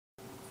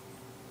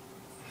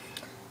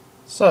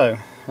So,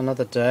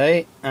 another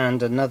day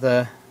and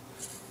another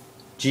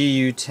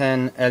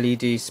GU10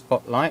 LED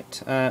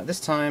spotlight, this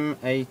time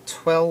a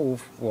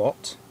 12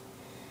 watt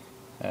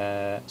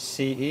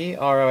CE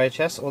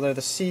ROHS, although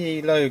the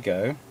CE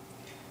logo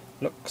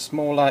looks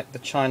more like the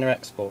China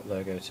export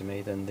logo to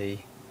me than the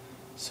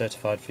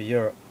certified for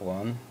Europe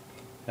one,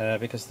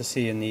 because the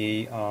C and the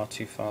E are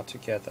too far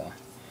together.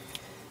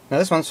 Now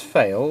this one's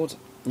failed.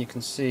 You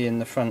can see in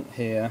the front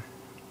here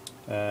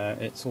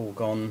it's all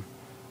gone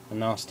a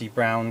nasty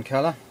brown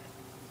colour.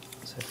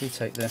 So if we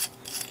take the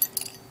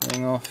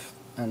ring off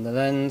and the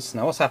lens,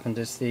 now what's happened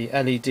is the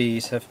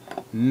LEDs have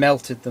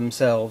melted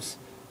themselves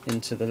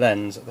into the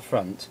lens at the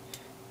front,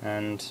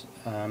 and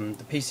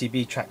the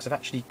PCB tracks have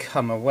actually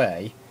come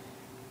away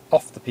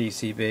off the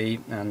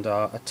PCB and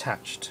are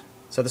attached.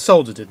 So the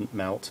solder didn't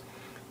melt,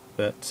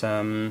 but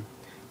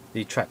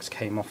the tracks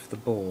came off the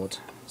board.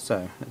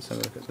 So let's have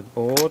a look at the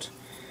board.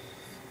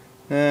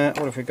 What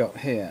have we got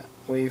here?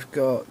 We've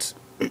got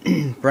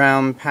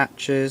brown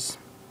patches.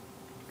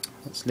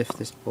 Let's lift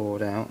this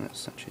board out.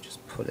 Let's actually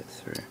just pull it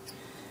through.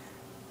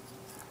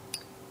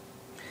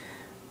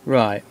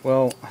 Right,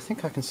 well, I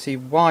think I can see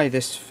why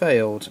this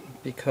failed,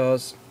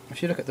 because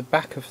if you look at the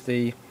back of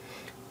the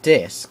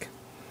disc,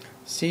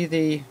 see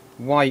the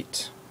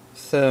white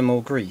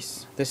thermal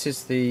grease? This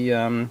is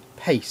the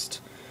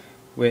paste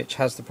which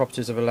has the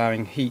properties of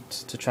allowing heat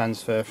to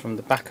transfer from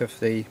the back of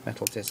the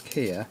metal disc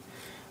here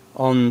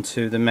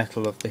onto the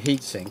metal of the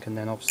heatsink and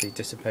then obviously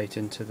dissipate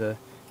into the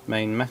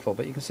main metal.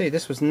 But you can see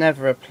this was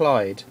never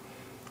applied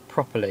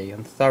properly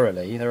and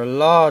thoroughly. There are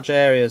large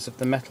areas of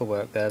the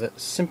metalwork there that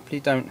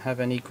simply don't have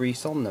any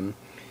grease on them.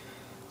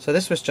 So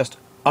this was just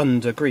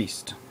under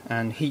greased,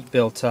 and heat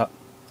built up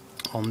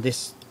on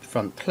this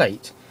front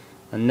plate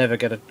and never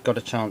got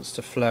a chance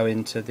to flow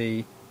into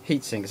the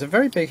heatsink. It's a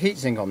very big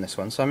heatsink on this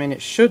one, so I mean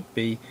it should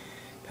be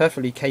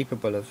perfectly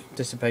capable of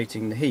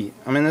dissipating the heat.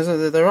 I mean there's a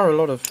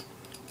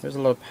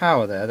lot of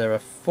power there. There are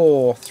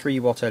 4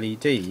 3-watt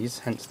LEDs,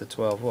 hence the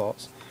 12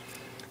 watts.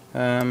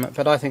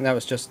 But I think that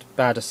was just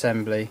bad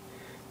assembly.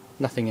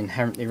 Nothing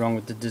inherently wrong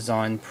with the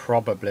design,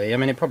 probably. I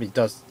mean, it probably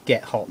does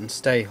get hot and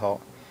stay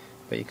hot,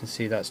 but you can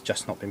see that's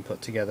just not been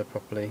put together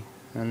properly,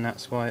 and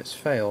that's why it's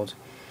failed.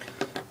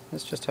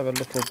 Let's just have a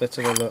little bit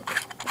of a look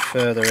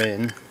further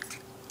in.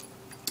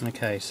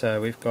 Okay,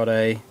 so we've got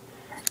a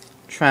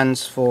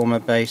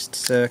transformer-based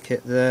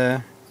circuit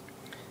there.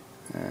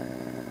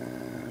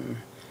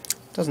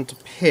 Doesn't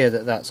appear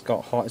that that's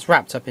got hot. It's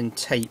wrapped up in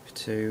tape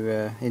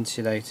to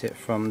insulate it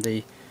from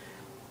the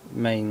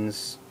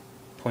mains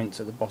points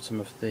at the bottom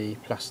of the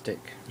plastic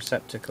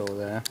receptacle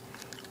there,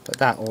 but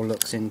that all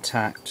looks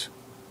intact.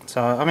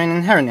 So I mean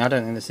inherently I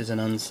don't think this is an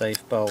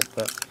unsafe bulb,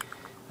 but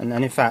and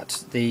in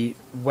fact the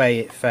way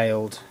it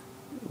failed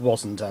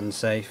wasn't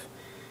unsafe.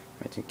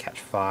 It didn't catch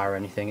fire or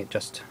anything, it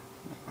just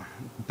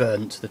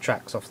burnt the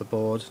tracks off the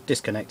board,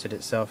 disconnected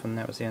itself, and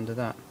that was the end of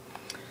that.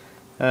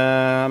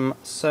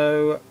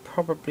 So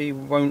probably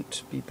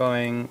won't be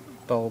buying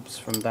bulbs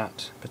from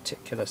that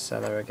particular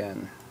seller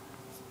again.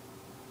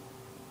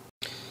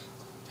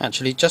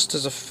 Actually, just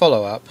as a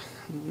follow-up,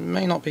 it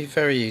may not be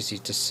very easy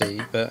to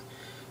see, but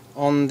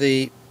on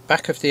the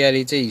back of the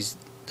LEDs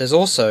there's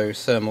also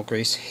thermal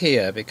grease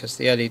here, because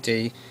the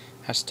LED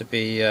has to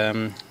be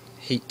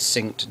heat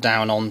sinked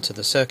down onto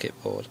the circuit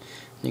board.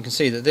 And you can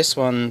see that this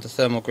one, the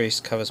thermal grease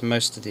covers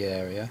most of the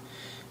area.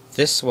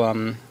 This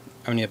one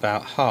only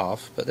about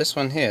half, but this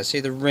one here, see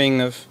the ring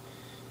of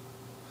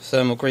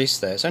thermal grease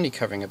there, it's only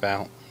covering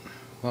about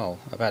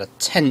a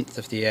tenth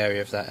of the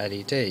area of that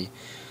LED.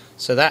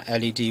 So that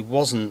LED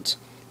wasn't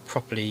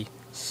properly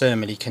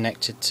thermally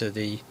connected to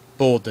the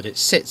board that it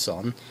sits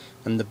on,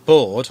 and the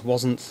board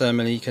wasn't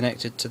thermally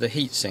connected to the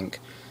heatsink.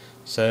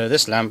 So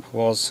this lamp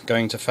was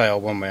going to fail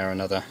one way or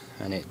another,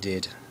 and it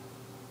did.